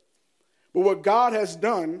self. But what God has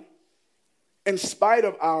done, in spite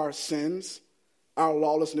of our sins, our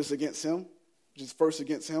lawlessness against him, which is first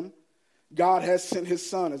against him, God has sent his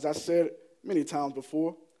son, as I said many times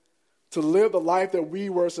before, to live the life that we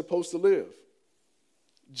were supposed to live.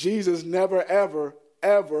 Jesus never, ever,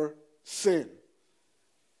 ever sinned.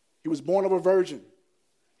 He was born of a virgin,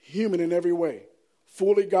 human in every way,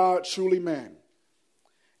 fully God, truly man.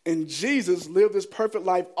 And Jesus lived this perfect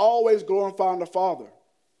life, always glorifying the Father.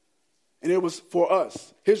 And it was for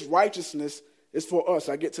us. His righteousness is for us.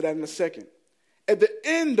 I'll get to that in a second. At the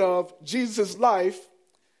end of Jesus' life,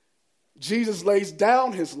 Jesus lays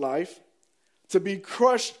down his life to be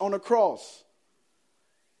crushed on a cross.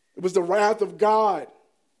 It was the wrath of God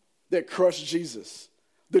that crushed Jesus.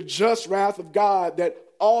 The just wrath of God that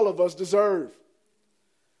all of us deserve.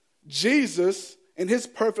 Jesus, in his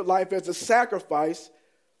perfect life as a sacrifice,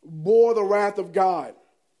 bore the wrath of God.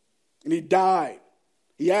 And he died.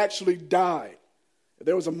 He actually died. If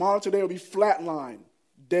there was a monitor there, it would be flatlined,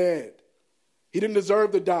 dead. He didn't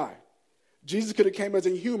deserve to die. Jesus could have came as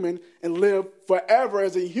a human and lived forever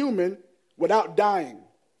as a human without dying.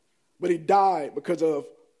 But he died because of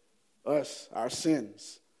us, our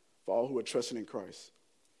sins, for all who are trusting in Christ.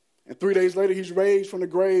 And 3 days later, he's raised from the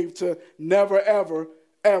grave to never, ever,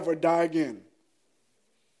 ever die again.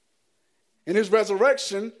 In his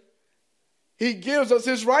resurrection, he gives us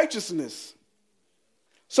his righteousness.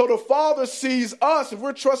 So the Father sees us, if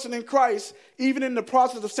we're trusting in Christ, even in the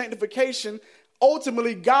process of sanctification,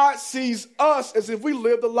 ultimately God sees us as if we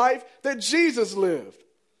lived the life that Jesus lived.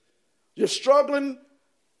 You're struggling,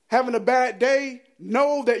 having a bad day,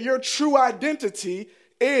 know that your true identity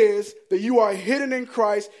is that you are hidden in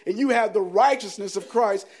Christ and you have the righteousness of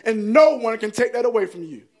Christ, and no one can take that away from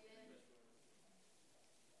you.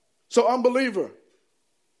 So unbeliever,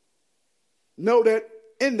 know that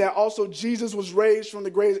in that also Jesus was raised from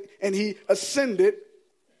the grave and he ascended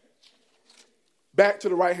back to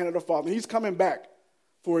the right hand of the Father. He's coming back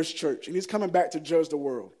for his church, and he's coming back to judge the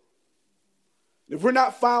world. If we're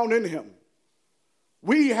not found in him,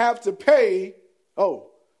 we have to pay.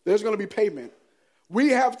 There's going to be payment. We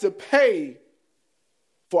have to pay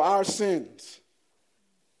for our sins.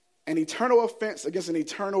 An eternal offense against an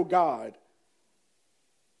eternal God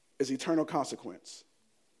is eternal consequence.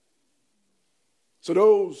 So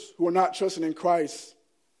those who are not trusting in Christ,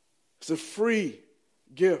 it's a free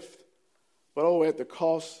gift, but at the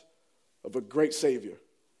cost of a great Savior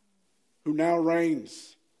who now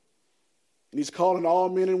reigns. And he's calling all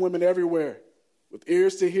men and women everywhere with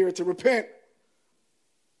ears to hear to repent.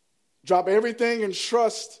 Drop everything and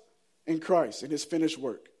trust in Christ and his finished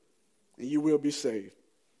work, and you will be saved.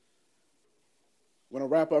 I'm going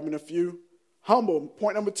to wrap up in a few. Humble,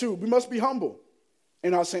 point number 2, we must be humble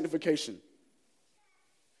in our sanctification.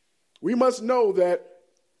 We must know that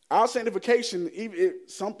our sanctification,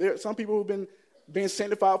 some people who've been being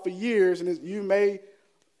sanctified for years, and you may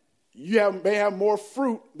have more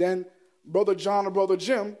fruit than Brother John or Brother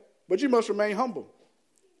Jim, but you must remain humble.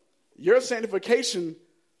 Your sanctification,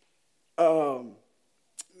 the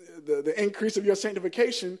increase of your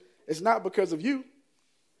sanctification is not because of you.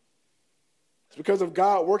 It's because of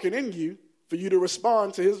God working in you for you to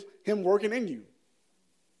respond to him working in you.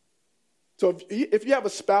 So if you have a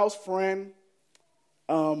spouse, friend,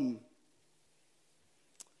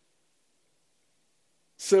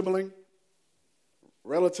 sibling,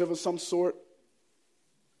 relative of some sort,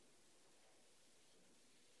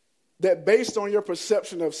 that based on your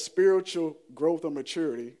perception of spiritual growth or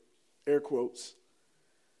maturity, air quotes,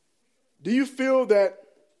 do you feel that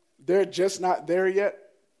they're just not there yet?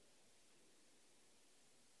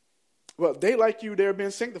 Well, they, like you, they're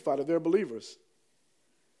being sanctified, if they're believers.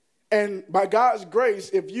 And by God's grace,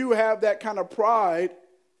 if you have that kind of pride,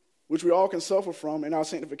 which we all can suffer from in our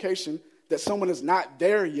sanctification, that someone is not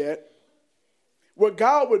there yet, what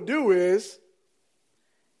God would do is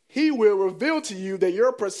he will reveal to you that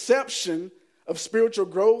your perception of spiritual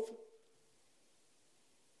growth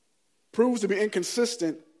proves to be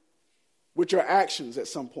inconsistent with your actions at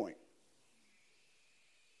some point.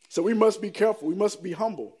 So we must be careful. We must be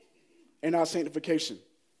humble in our sanctification.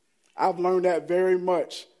 I've learned that very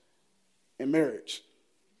much in marriage.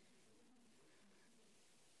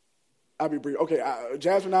 I'll be brief. Okay,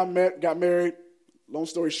 Jasmine and I got married. Long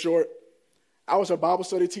story short, I was her Bible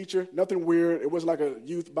study teacher. Nothing weird. It wasn't like a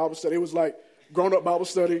youth Bible study. It was like grown-up Bible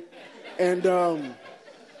study. And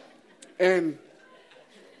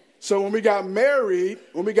so when we got married,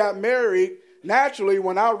 naturally,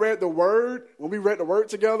 when we read the word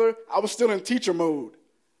together, I was still in teacher mode.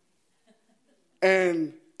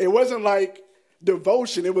 And it wasn't like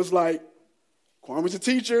devotion. It was like, Kwame's a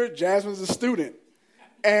teacher, Jasmine's a student.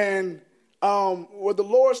 And what the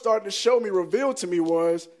Lord started to show me, reveal to me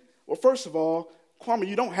was, well, first of all, Kwame,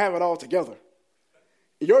 you don't have it all together.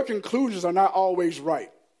 Your conclusions are not always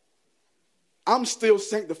right. I'm still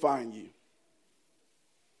sanctifying you.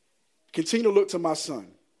 Continue to look to my son.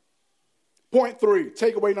 Point 3,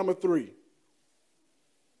 takeaway number 3.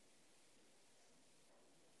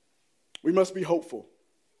 We must be hopeful.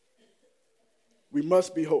 We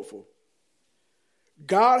must be hopeful.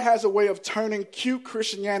 God has a way of turning cute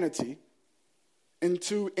Christianity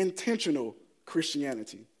into intentional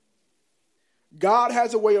Christianity. God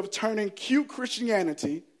has a way of turning cute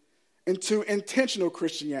Christianity into intentional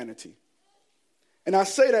Christianity. And I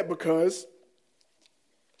say that because,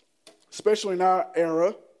 especially in our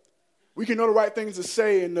era, we can know the right things to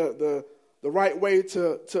say and the right way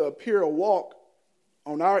to appear or walk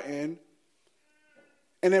on our end.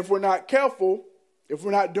 And if we're not careful, if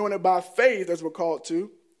we're not doing it by faith, as we're called to,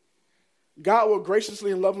 God will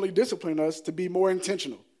graciously and lovingly discipline us to be more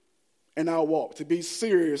intentional in our walk, to be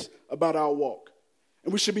serious about our walk.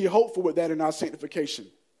 And we should be hopeful with that in our sanctification.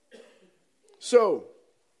 So,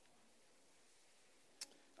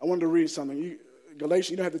 I wanted to read something.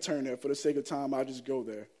 Galatians, you don't have to turn there. For the sake of time, I'll just go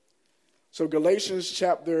there. So Galatians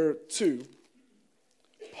chapter 2,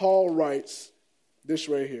 Paul writes this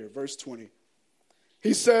right here, verse 20.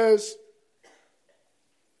 He says,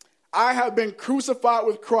 I have been crucified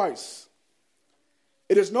with Christ.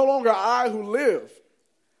 It is no longer I who live,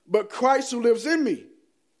 but Christ who lives in me.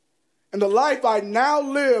 And the life I now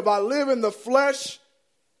live, I live in the flesh.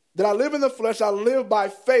 That I live in the flesh, I live by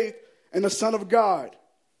faith in the Son of God,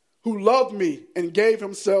 who loved me and gave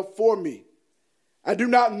himself for me. I do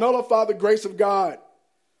not nullify the grace of God.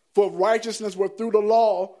 For if righteousness were through the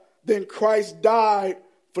law, then Christ died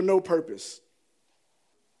for no purpose.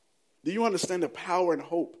 Do you understand the power and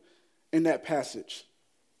hope in that passage?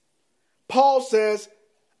 Paul says,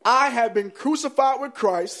 I have been crucified with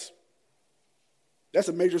Christ. That's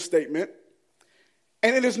a major statement.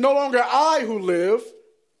 And it is no longer I who live.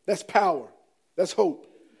 That's power. That's hope.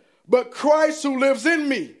 But Christ who lives in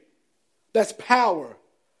me. That's power.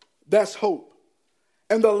 That's hope.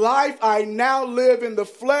 And the life I now live in the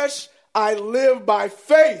flesh, I live by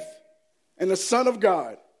faith in the Son of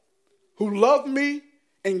God, who loved me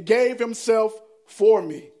and gave himself for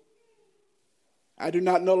me. I do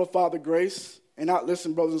not nullify the grace. And not,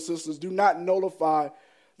 listen, brothers and sisters, do not nullify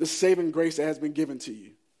the saving grace that has been given to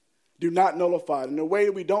you. Do not nullify it. And the way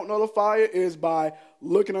that we don't nullify it is by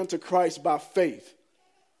looking unto Christ by faith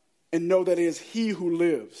and know that it is he who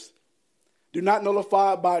lives. Do not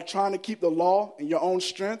nullify it by trying to keep the law in your own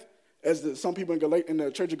strength, as some people in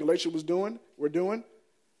the church of Galatia were doing.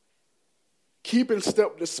 Keep in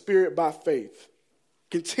step with the Spirit by faith.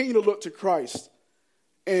 Continue to look to Christ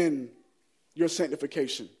in your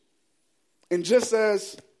sanctification. And just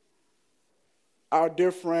as our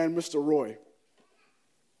dear friend, Mr. Roy,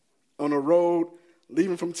 on a road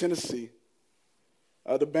leaving from Tennessee,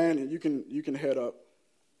 the band, you can head up.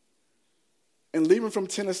 And leaving from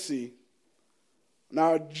Tennessee, on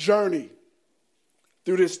our journey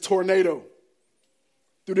through this tornado,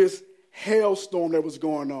 through this hailstorm that was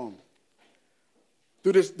going on,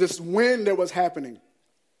 through this wind that was happening,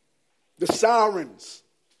 the sirens.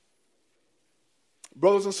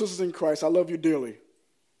 Brothers and sisters in Christ, I love you dearly.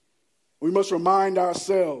 We must remind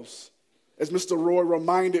ourselves, as Mr. Roy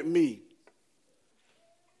reminded me.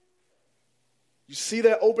 You see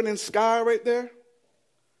that opening sky right there?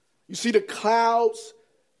 You see the clouds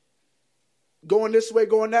going this way,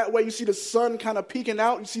 going that way. You see the sun kind of peeking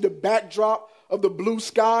out. You see the backdrop of the blue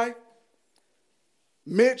sky.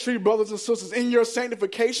 Mid-tree brothers and sisters, in your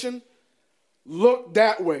sanctification, look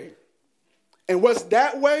that way. And what's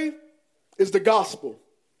that way is the gospel.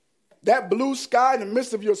 That blue sky in the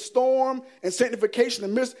midst of your storm and sanctification,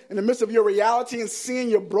 in the midst of your reality and seeing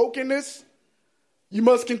your brokenness, you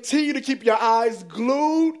must continue to keep your eyes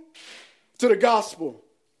glued to the gospel,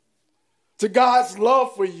 to God's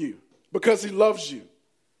love for you because he loves you.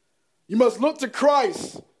 You must look to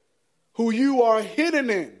Christ, who you are hidden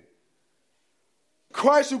in.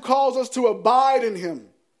 Christ who calls us to abide in him,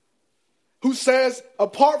 who says,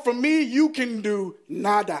 apart from me, you can do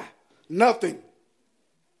nada, nothing.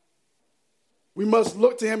 We must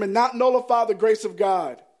look to him and not nullify the grace of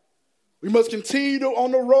God. We must continue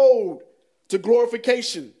on the road to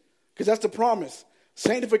glorification, because that's the promise.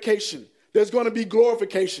 Sanctification. There's going to be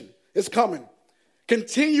glorification. It's coming.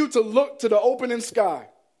 Continue to look to the opening sky,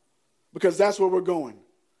 because that's where we're going.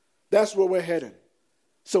 That's where we're heading.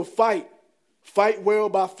 So fight. Fight well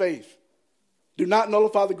by faith. Do not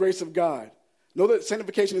nullify the grace of God. Know that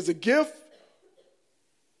sanctification is a gift.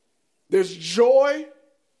 There's joy.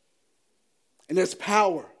 And there's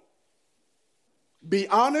power. Be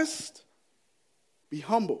honest. Be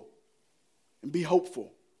humble. And be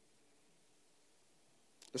hopeful.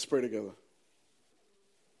 Let's pray together.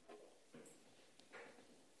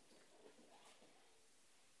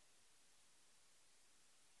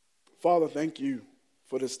 Father, thank you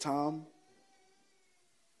for this time.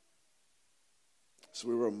 So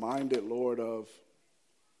we're reminded, Lord, of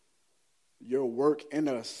your work in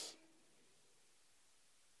us.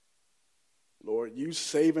 Lord, you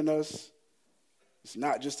saving us. It's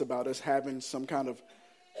not just about us having some kind of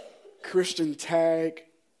Christian tag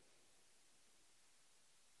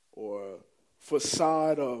or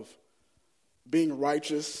facade of being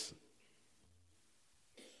righteous.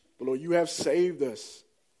 But Lord, you have saved us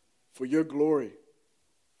for your glory,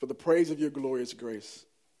 for the praise of your glorious grace.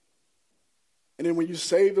 And then when you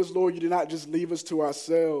saved us, Lord, you did not just leave us to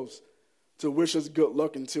ourselves to wish us good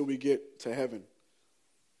luck until we get to heaven.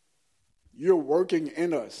 You're working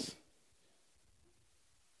in us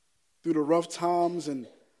through the rough times and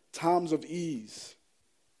times of ease.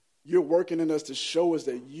 You're working in us to show us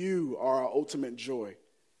that you are our ultimate joy.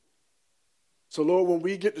 So, Lord, when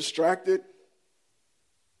we get distracted,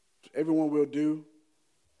 everyone will do,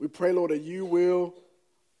 we pray, Lord, that you will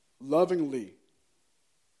lovingly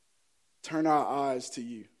turn our eyes to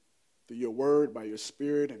you through your word, by your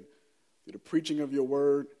spirit, and through the preaching of your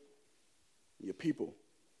word, your people.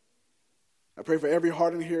 I pray for every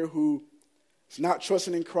heart in here who is not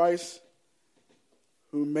trusting in Christ,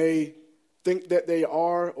 who may think that they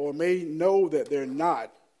are or may know that they're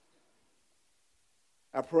not.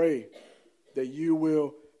 I pray that you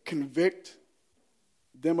will convict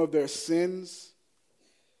them of their sins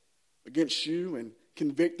against you and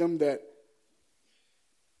convict them that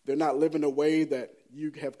they're not living the way that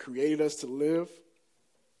you have created us to live,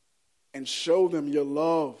 and show them your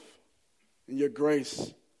love and your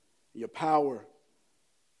grace, your power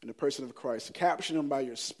in the person of Christ. Capture them by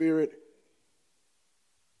your spirit.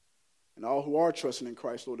 And all who are trusting in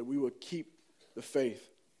Christ, Lord, that we will keep the faith,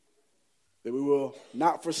 that we will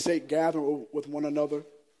not forsake gathering with one another.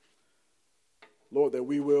 Lord, that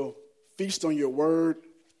we will feast on your word,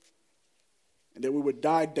 and that we would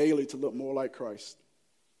die daily to look more like Christ.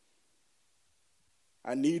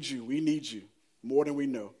 I need you. We need you. more than we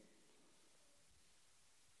know.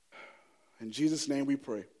 In Jesus' name we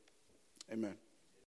pray. Amen.